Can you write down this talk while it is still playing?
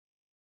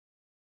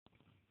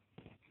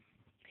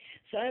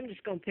So I'm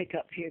just going to pick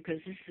up here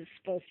because this is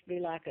supposed to be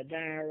like a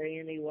diary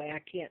anyway. I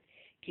can't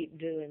keep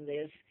doing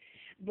this.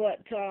 But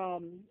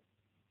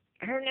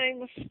her name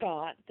was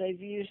Scott. They've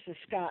used the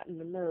Scott in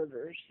the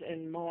murders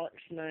and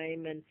Mark's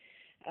name, and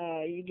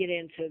you get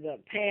into the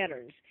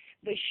patterns.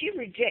 But she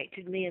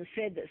rejected me and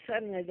said that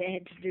suddenly they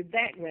had to do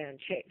background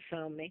checks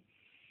on me.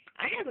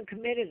 I haven't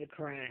committed a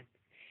crime.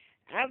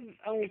 I've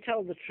only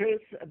told the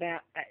truth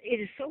about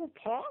it. Is so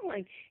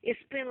appalling. It's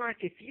been like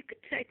if you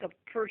could take a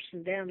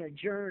person down a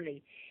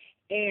journey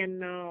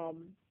and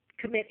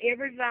commit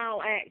every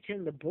vile act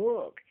in the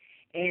book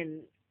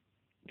and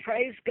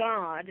praise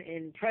God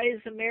and praise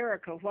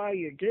America while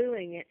you're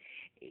doing it.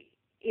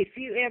 If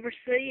you ever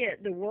see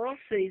it, the world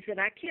sees it.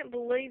 I can't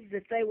believe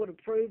that they would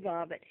approve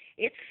of it.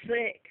 It's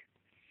sick.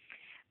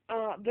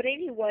 But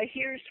anyway,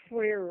 here's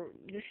where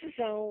this is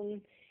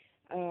on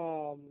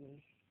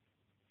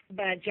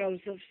by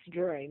Joseph's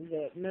Dream,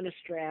 the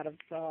minister out of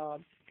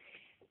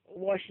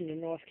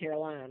Washington, North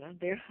Carolina,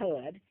 their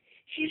HUD.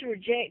 She's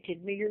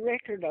rejected me. Your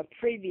record of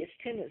previous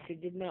tenancy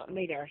did not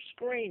meet our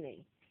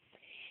screening.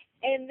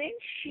 And then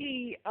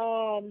she,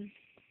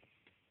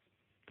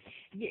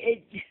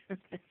 it,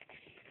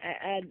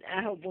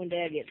 I hope one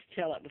day I get to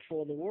tell it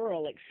before the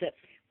world, except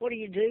what do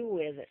you do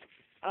with it?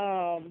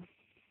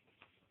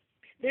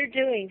 They're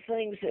doing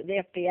things that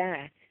the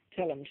FBI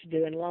tell them to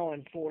do in law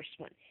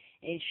enforcement.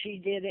 And she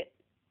did it.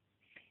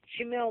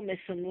 She mailed me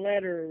some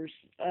letters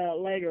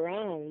later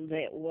on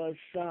that was,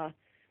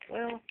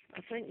 well,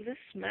 I think this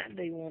might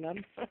be one of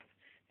them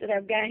that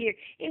I've got here.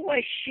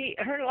 Anyway,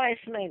 her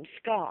last name's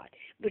Scott,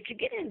 but you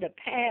get into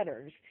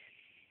patterns.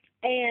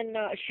 And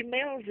she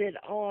mailed it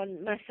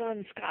on my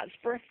son Scott's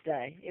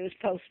birthday. It was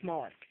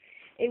postmarked.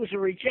 It was a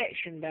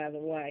rejection, by the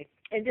way.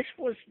 And this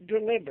was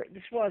deliberate.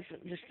 This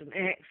wasn't just an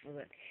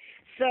accident.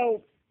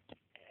 So,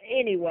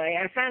 anyway,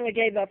 I finally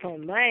gave up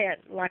on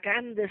that, like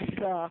I'm this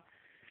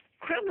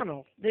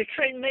criminal. They're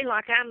treating me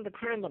like I'm the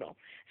criminal.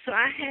 So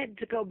I had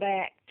to go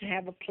back to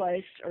have a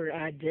place, or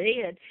I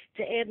did,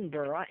 to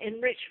Edinburgh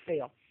and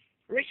Richfield.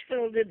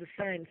 Richfield did the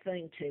same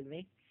thing to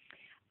me.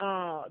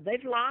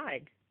 They've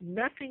lied.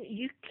 Nothing,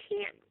 you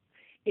can't,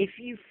 if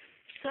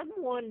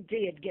someone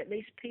did get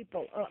these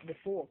people up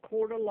before a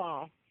court of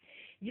law,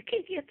 you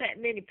can't get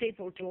that many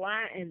people to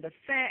lie, and the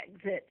fact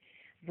that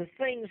the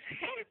things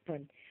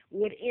happen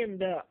would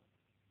end up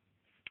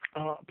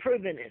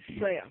proving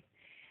itself.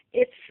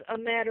 It's a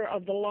matter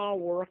of the law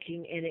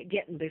working and it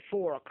getting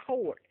before a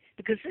court,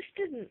 because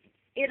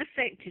it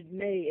affected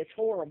me. It's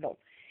horrible.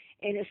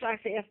 And it's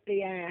like the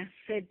FBI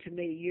said to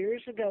me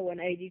years ago in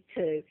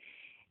 '82,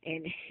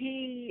 and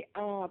he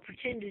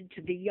pretended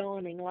to be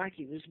yawning like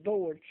he was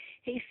bored.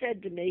 He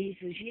said to me,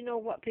 he says, you know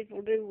what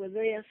people do with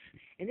this?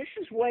 And this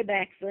is way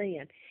back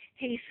then.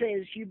 He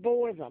says, you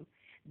bore them.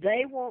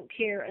 They won't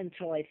care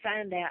until they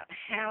find out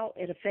how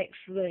it affects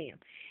them.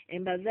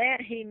 And by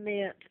that he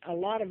meant a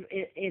lot of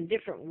it in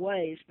different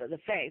ways, but the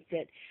fact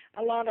that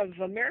a lot of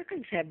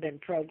Americans have been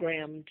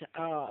programmed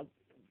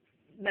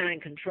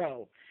mind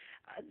control.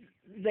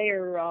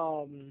 They're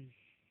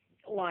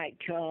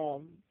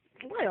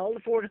well, the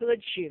Fort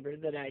Hood shooter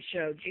that I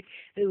showed you,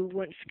 who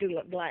went to school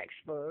at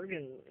Blacksburg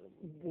and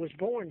was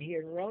born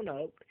here in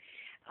Roanoke,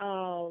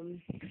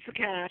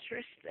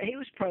 psychiatrist, he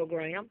was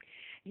programmed.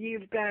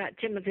 You've got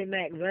Timothy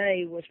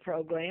McVeigh was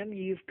programmed.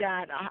 You've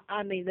got,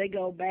 they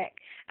go back.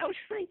 I was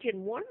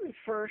thinking one of the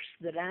first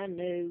that I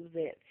knew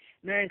that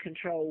mind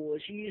control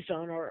was used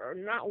on, or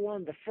not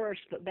one of the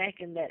first, but back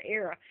in that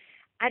era,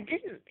 I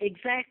didn't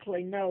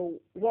exactly know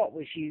what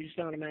was used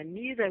on them. I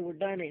knew they were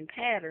done in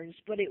patterns,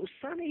 but it was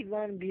Sonny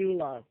von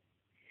Bulow.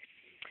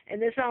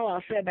 And that's all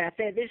I'll say about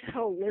that. There's a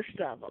whole list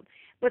of them.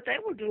 But they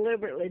were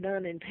deliberately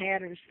done in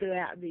patterns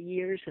throughout the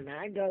years, and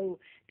I go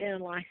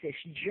down like this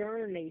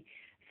journey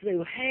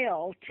through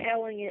hell,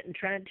 telling it and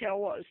trying to tell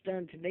what was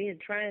done to me and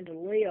trying to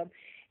live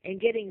and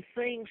getting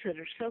things that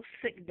are so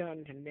sick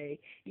done to me.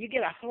 You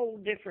get a whole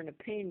different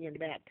opinion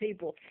about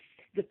people.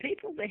 The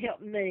people that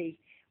helped me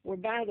were,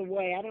 by the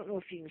way, I don't know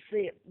if you can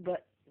see it,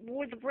 but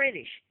were the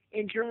British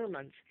and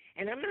Germans.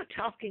 And I'm not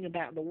talking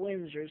about the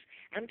Windsors.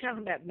 I'm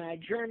talking about my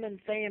German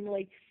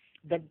family,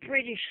 the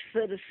British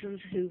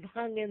citizens who've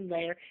hung in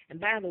there. And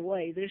by the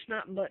way, there's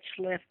not much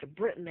left of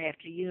Britain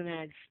after the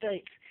United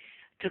States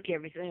took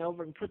everything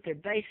over and put their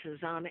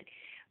bases on it.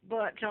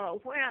 But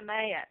where I'm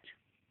at,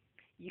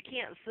 you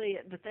can't see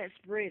it, but that's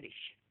British.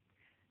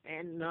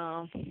 And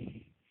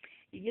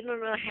you don't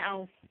know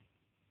how.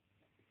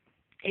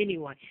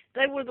 Anyway,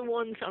 they were the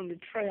ones on the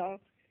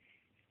trail,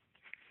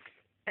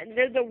 and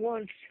they're the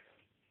ones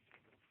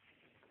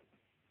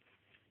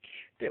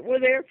that were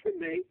there for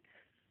me.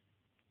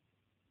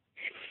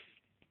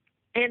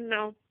 And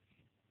I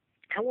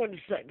wanted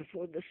to say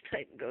before this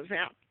tape goes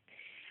out,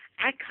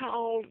 I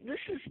called, this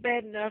is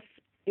bad enough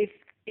if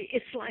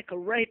it's like a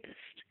rapist.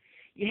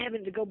 You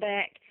having to go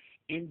back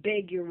and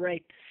beg your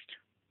rapist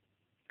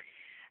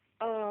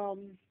to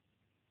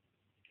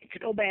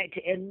go back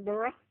to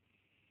Edinburgh,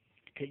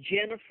 to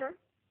Jennifer,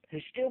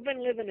 who's still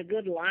been living a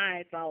good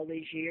life all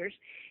these years.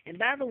 And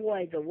by the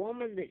way, the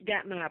woman that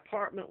got my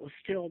apartment was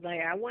still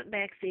there. I went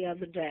back the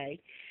other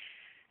day.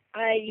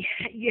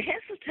 You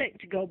hesitate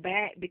to go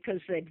back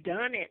because they've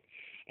done it,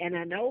 and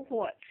I know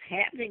what's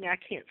happening. I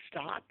can't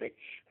stop it.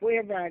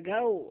 Wherever I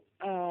go,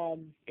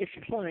 it's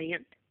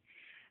planned.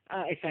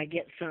 If I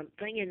get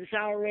something, and it's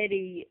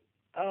already,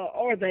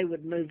 or they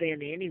would move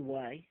in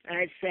anyway.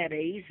 It's that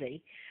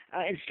easy.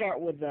 And start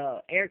with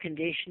the air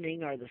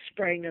conditioning or the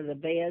spraying of the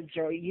beds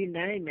or you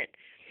name it,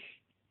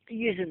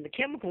 using the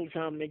chemicals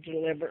on me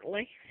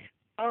deliberately.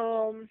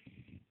 Um,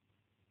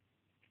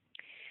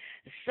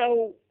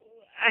 so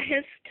I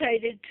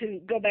hesitated to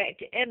go back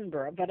to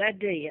Edinburgh, but I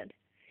did.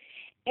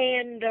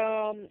 And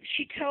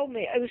she told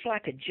me it was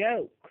like a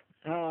joke.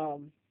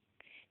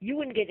 You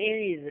wouldn't get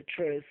any of the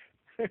truth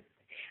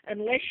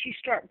unless you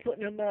start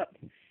putting them up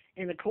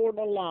in a court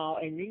of law,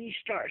 and then you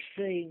start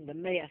seeing the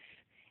mess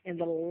and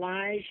the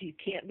lies you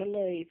can't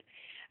believe.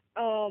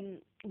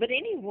 But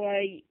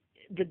anyway,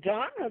 the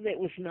Donna that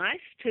was nice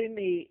to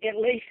me, at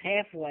least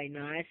halfway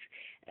nice,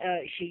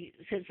 she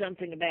said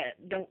something about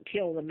don't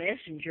kill the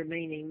messenger,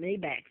 meaning me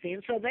back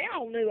then. So they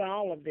all knew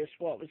all of this,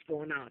 what was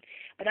going on.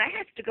 But I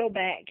have to go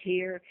back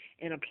here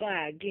and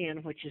apply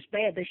again, which is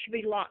bad. They should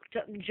be locked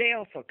up in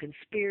jail for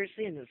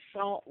conspiracy and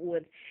assault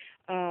with,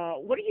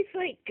 what do you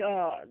think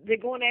they're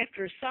going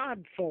after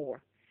Assad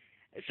for?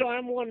 So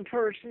I'm one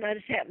person. I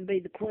just happen to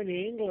be the Queen of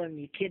England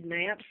you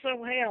kidnapped.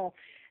 So hell,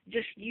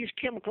 just use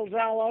chemicals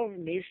all over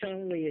me. It's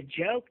only a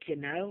joke,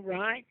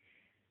 right?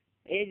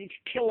 It's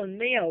killing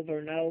me over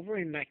and over,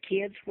 and my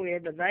kids,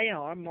 wherever they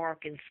are,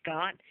 Mark and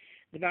Scott.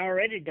 They've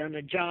already done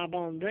a job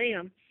on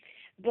them.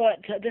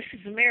 But this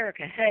is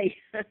America. Hey,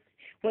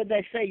 what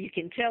they say, you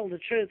can tell the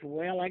truth.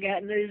 Well, I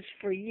got news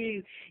for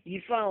you.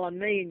 You follow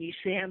me, and you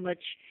see how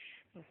much,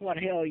 what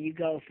hell you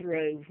go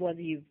through,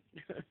 whether you...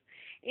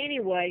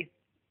 Anyway,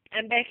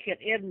 I'm back at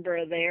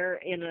Edinburgh there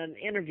in an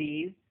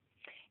interview,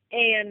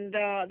 and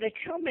they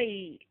tell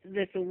me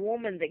that the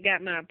woman that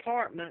got my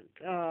apartment,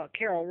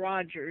 Carol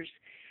Rogers,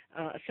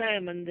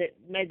 Simon, that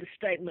made the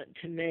statement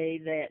to me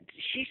that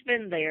she's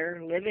been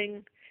there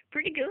living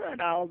pretty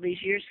good all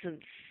these years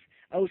since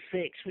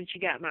 '06 when she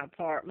got my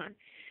apartment,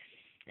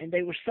 and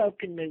they were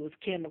soaking me with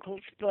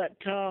chemicals. But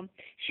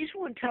she's the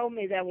one told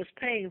me that I was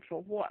paying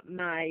for what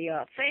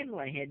my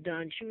family had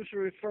done. She was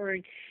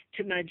referring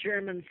to my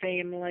German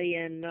family,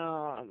 and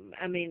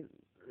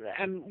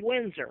I'm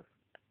Windsor,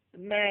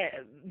 my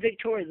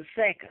Victoria the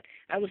Second.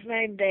 I was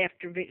named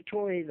after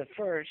Victoria the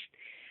First.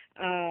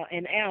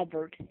 And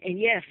Albert, and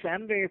yes,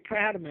 I'm very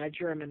proud of my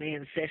German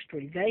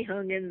ancestry. They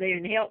hung in there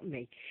and helped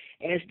me,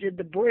 as did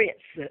the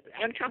Brits.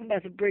 I'm talking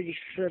about the British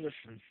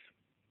citizens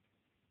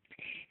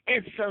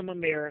and some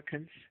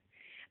Americans.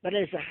 But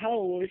as a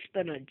whole, it's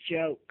been a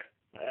joke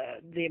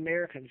the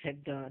Americans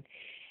have done.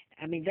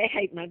 I mean, they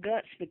hate my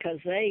guts because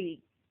they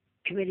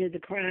committed the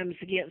crimes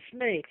against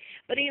me.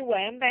 But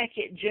anyway, I'm back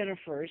at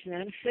Jennifer's, and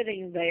I'm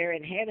sitting there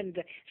and having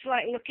to, it's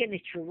like looking at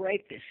your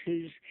rapist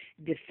who's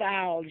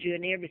defiled you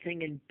and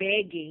everything and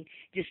begging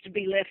just to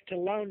be left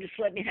alone, just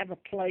let me have a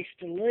place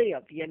to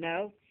live.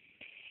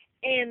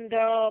 And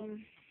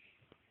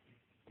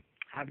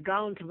I've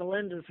gone to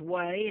Melinda's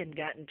Way and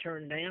gotten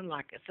turned down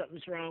like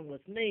something's wrong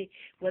with me,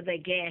 where they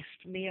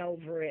gassed me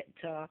over at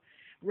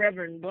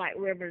Black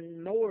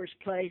Reverend Moore's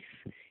place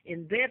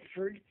in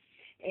Bedford,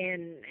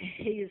 and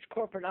his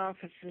corporate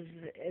office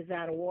is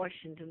out of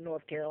Washington,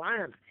 North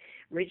Carolina.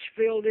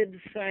 Richfield did the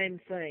same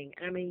thing.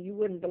 I mean, you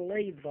wouldn't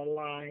believe the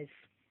lies.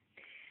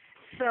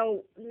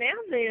 So now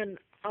then,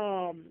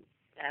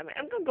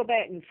 I'm going to go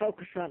back and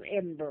focus on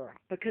Edinburgh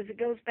because it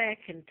goes back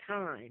in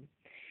time,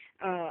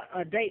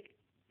 a date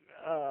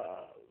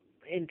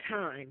in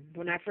time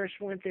when I first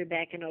went there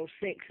back in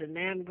 '06, and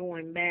now I'm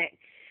going back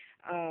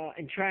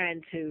and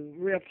trying to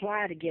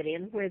reapply to get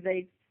in where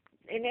they,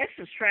 in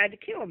essence, tried to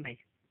kill me.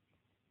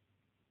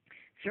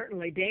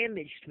 Certainly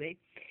damaged me.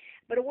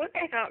 But it went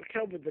back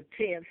October the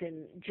 10th,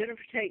 and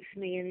Jennifer takes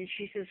me in, and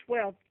she says,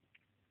 well,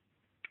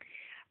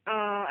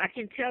 I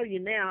can tell you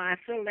now, I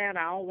filled out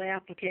all the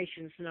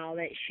applications and all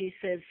that. She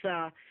says,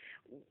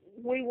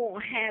 we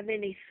won't have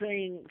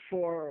anything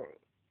for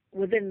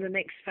within the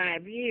next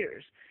 5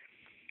 years.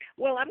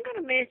 Well, I'm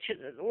going to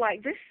mention,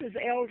 like, this is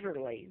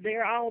elderly.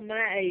 They're all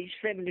my age,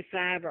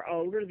 75 or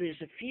older.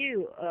 There's a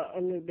few a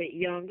little bit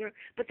younger,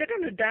 but they're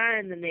going to die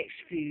in the next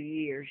few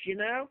years,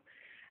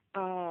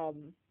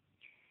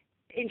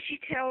 And she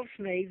tells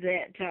me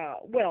that,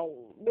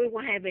 we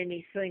won't have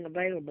anything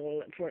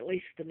available for at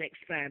least the next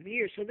 5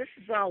 years. So this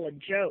is all a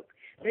joke.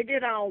 They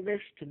did all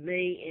this to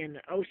me in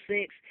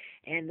 '06,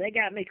 and they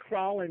got me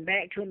crawling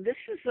back to them.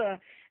 This is a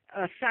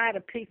side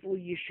of people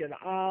you should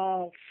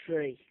all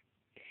see.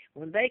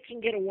 When they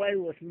can get away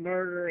with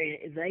murder,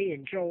 they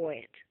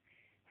enjoy it.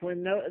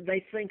 When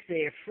they think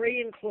they're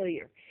free and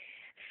clear.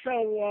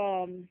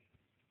 So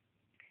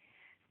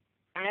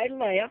I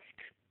left.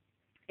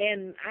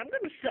 And I'm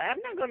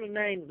not going to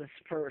name this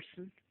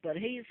person, but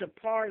he's a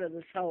part of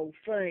this whole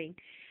thing.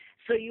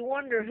 So you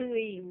wonder who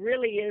he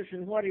really is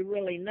and what he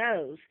really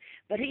knows.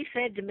 But he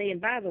said to me, and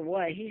by the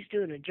way, he's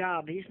doing a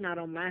job. He's not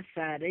on my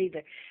side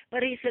either.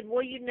 But he said,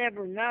 well, you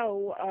never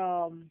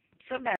know. Somebody